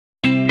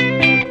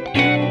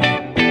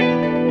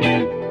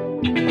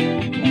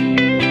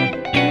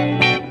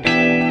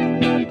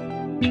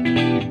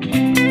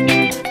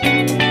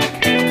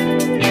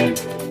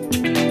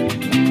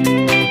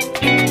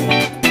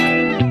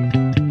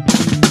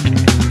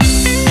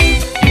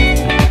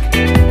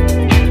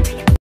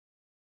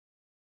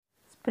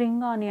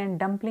Spring onion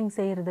dumpling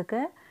செய்கிறதுக்கு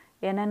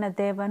என்னென்ன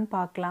தேவைன்னு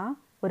பார்க்கலாம்.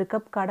 ஒரு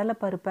கப் கடலை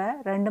பருப்பை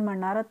 2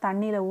 மணி நேரம்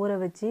தண்ணியில் ஊற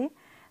வச்சு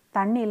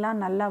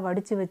தண்ணியெலாம் நல்லா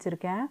வடித்து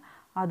வச்சுருக்கேன்.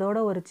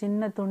 அதோட ஒரு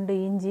சின்ன துண்டு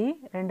இஞ்சி,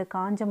 2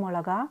 காஞ்ச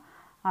மிளகா,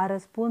 அரை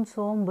ஸ்பூன்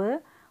சோம்பு,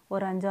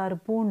 ஒரு 5-6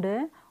 பூண்டு,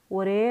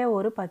 ஒரே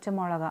ஒரு பச்சை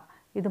மிளகா.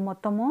 இது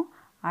மொத்தமும்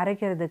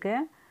அரைக்கிறதுக்கு.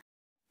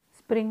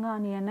 ஸ்ப்ரிங்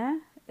ஆனியனை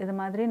இது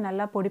மாதிரி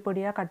நல்லா பொடி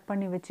பொடியாக கட்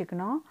பண்ணி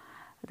வச்சுக்கணும்.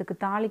 அதுக்கு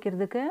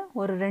தாளிக்கிறதுக்கு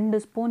ஒரு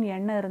 2 ஸ்பூன்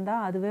எண்ணெய்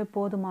இருந்தால் அதுவே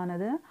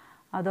போதுமானது.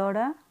 அதோட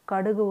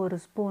கடுகு 1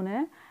 ஸ்பூனு,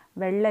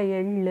 வெள்ளை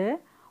எள்ளு,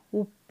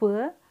 உப்பு,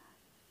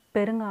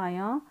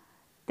 பெருங்காயம்,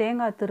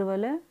 தேங்காய்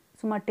துருவல்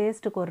சும்மா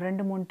டேஸ்ட்டுக்கு ஒரு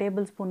 2-3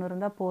 டேபிள் ஸ்பூன்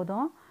இருந்தால்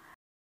போதும்.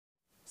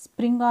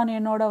 ஸ்ப்ரிங்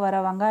ஆனியனோட வர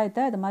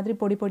வெங்காயத்தை இது மாதிரி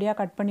பொடி பொடியாக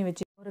கட் பண்ணி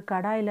வச்சு ஒரு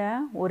கடாயில்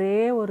ஒரே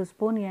ஒரு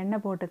ஸ்பூன்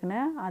எண்ணெய்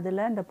போட்டுக்கினேன்.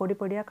 அதில் இந்த பொடி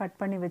பொடியாக கட்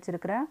பண்ணி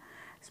வச்சுருக்கிற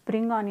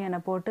ஸ்ப்ரிங்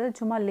ஆனியனை போட்டு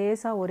சும்மா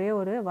லேசாக ஒரே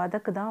ஒரு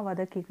வதக்கு தான்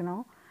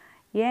வதக்கிக்கணும்.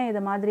 ஏன் இதை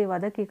மாதிரி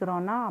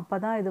வதக்கிக்கிறோன்னா அப்போ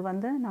தான் இது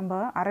நம்ம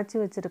அரைச்சி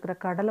வச்சுருக்கிற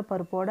கடலை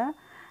பருப்போடு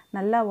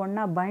நல்லா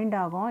ஒன்றா பைண்ட்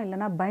ஆகும்.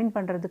 இல்லைனா பைண்ட்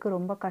பண்ணுறதுக்கு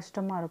ரொம்ப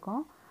கஷ்டமாக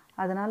இருக்கும்.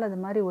 அதனால் அது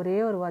மாதிரி ஒரே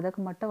ஒரு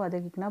வதக்கு மட்டும்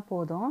வதக்கிக்கினா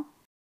போதும்.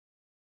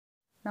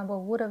 நம்ம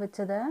ஊற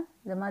வச்சதை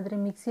இது மாதிரி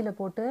மிக்சியில்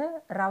போட்டு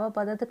ரவை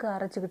பதத்துக்கு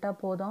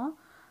அரைச்சிக்கிட்டால் போதும்.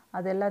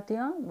 அது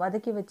எல்லாத்தையும்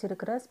வதக்கி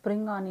வச்சுருக்கிற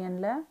ஸ்ப்ரிங்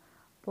ஆனியனில்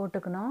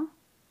போட்டுக்கணும்.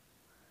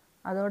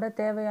 அதோட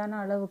தேவையான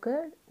அளவுக்கு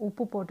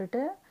உப்பு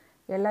போட்டுட்டு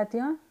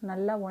எல்லாத்தையும்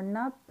நல்லா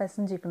ஒன்றா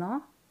பிசைஞ்சிக்கணும்.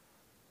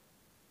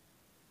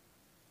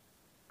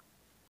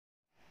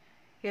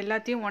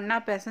 எல்லாத்தையும் ஒன்றா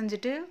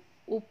பிசைஞ்சிட்டு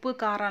உப்பு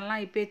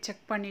காரம்லாம் இப்போயே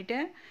செக் பண்ணிவிட்டு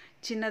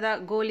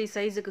சின்னதாக கோலி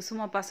சைஸுக்கு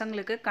சும்மா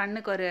பசங்களுக்கு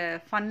கண்ணுக்கு ஒரு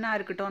ஃபன்னாக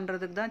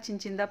இருக்கட்டும்ன்றதுக்கு தான்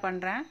சின்னதாக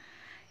பண்ணுறேன்.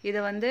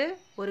 இதை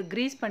ஒரு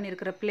க்ரீஸ்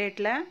பண்ணியிருக்கிற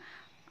பிளேட்டில்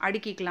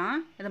அடுக்கிக்கலாம்.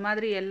 இது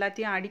மாதிரி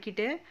எல்லாத்தையும்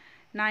அடுக்கிட்டு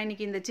நான்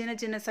இன்றைக்கி இந்த சின்ன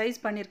சின்ன சைஸ்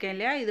பண்ணியிருக்கேன்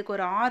இல்லையா, இதுக்கு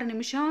ஒரு 6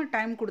 நிமிஷம்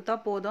டைம் கொடுத்தா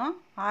போதும்.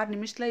 6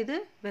 நிமிஷத்தில் இது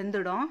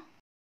வெந்துடும்.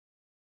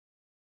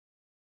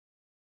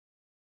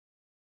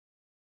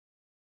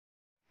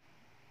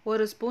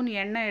 ஒரு ஸ்பூன்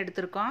எண்ணெய்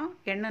எடுத்திருக்கோம்.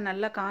 எண்ணெய்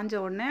நல்லா காஞ்ச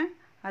உடனே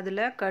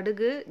அதில்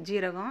கடுகு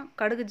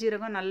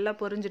ஜீரகம் நல்லா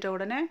பொரிஞ்சிட்ட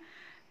உடனே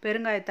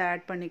பெருங்காயத்தை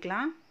ஆட்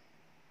பண்ணிக்கலாம்.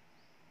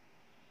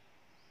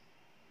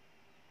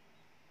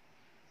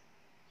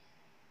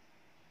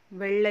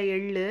 வெள்ளை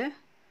எள்ளு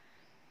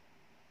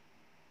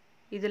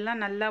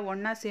இதெல்லாம் நல்லா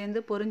ஒன்றா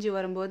சேர்ந்து பொரிஞ்சு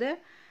வரும்போது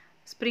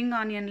ஸ்ப்ரிங்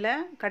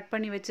ஆனியனில் கட்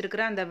பண்ணி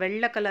வச்சுருக்கிற அந்த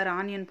வெள்ளை கலர்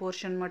ஆனியன்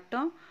போர்ஷன்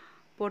மட்டும்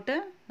போட்டு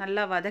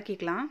நல்லா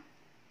வதக்கிக்கலாம்.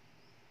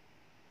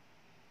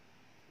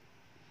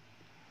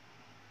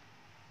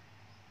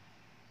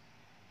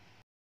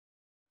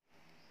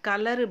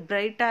 கலரு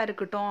பிரைட்டாக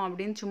இருக்கட்டும்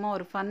அப்படின்னு சும்மா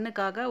ஒரு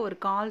ஃபன்னுக்காக ஒரு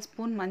 1/4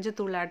 ஸ்பூன்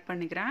மஞ்சத்தூள் ஆட்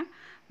பண்ணிக்கிறேன்.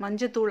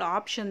 மஞ்சத்தூள்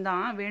ஆப்ஷன்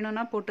தான்,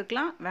 வேணும்னா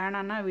போட்டுக்கலாம்,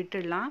 வேணான்னா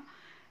விட்டுடலாம்.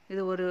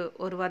 இது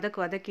ஒரு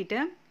வதக்கிட்டு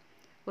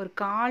ஒரு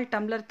 1/4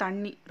 டம்ளர்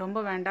தண்ணி, ரொம்ப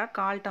வேண்டாம்,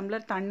 1/4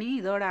 டம்ளர் தண்ணி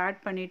இதோட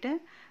ஆட் பண்ணிவிட்டு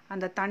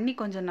அந்த தண்ணி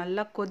கொஞ்சம்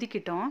நல்லா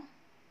கொதிக்கிட்டோம்.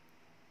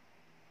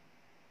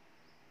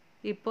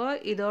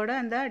 இப்போது இதோட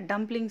அந்த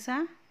டம்ப்ளிங்ஸை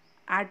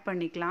ஆட்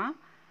பண்ணிக்கலாம்.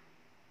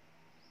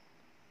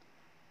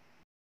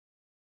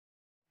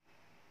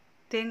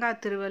 தேங்காய்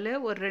துருவல்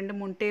ஒரு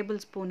 2-3 டேபிள்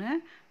ஸ்பூனு,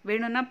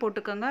 வேணும்னா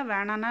போட்டுக்கோங்க,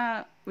 வேணான்னா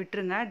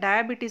விட்டுருங்க.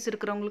 டயபெட்டிஸ்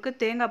இருக்கிறவங்களுக்கு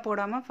தேங்காய்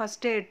போடாமல்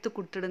ஃபஸ்ட்டே எடுத்து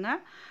கொடுத்துடுங்க.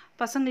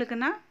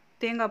 பசங்களுக்குன்னா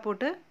தேங்காய்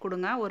போட்டு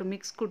கொடுங்க. ஒரு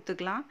மிக்ஸ்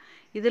கொடுத்துக்கலாம்.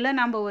 இதில்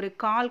நம்ம ஒரு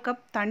 1/4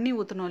 கப் தண்ணி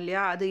ஊற்றணும்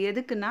இல்லையா, அது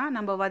எதுக்குன்னா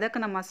நம்ம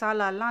வதக்கின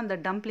மசாலாலாம் அந்த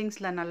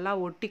டம்ப்ளிங்ஸில் நல்லா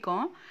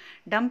ஒட்டிக்கும்.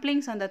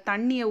 டம்ப்ளிங்ஸ் அந்த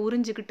தண்ணியை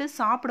உறிஞ்சிக்கிட்டு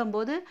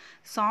சாப்பிடும்போது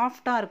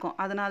சாஃப்டாக இருக்கும்.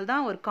 அதனால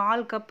தான் ஒரு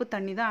 1/4 கப்பு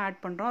தண்ணி தான் ஆட்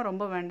பண்ணுறோம்,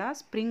 ரொம்ப வேண்டாம்.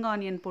 ஸ்ப்ரிங்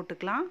ஆனியன்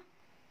போட்டுக்கலாம்.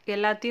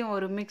 எல்லாத்தையும்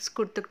ஒரு மிக்ஸ்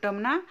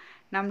கொடுத்துக்கிட்டோம்னா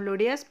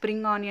நம்மளுடைய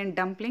ஸ்ப்ரிங் ஆனியன்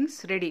டம்ப்ளிங்ஸ்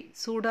ரெடி.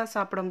 சூடாக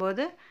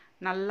சாப்பிடும்போது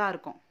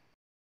நல்லாயிருக்கும்.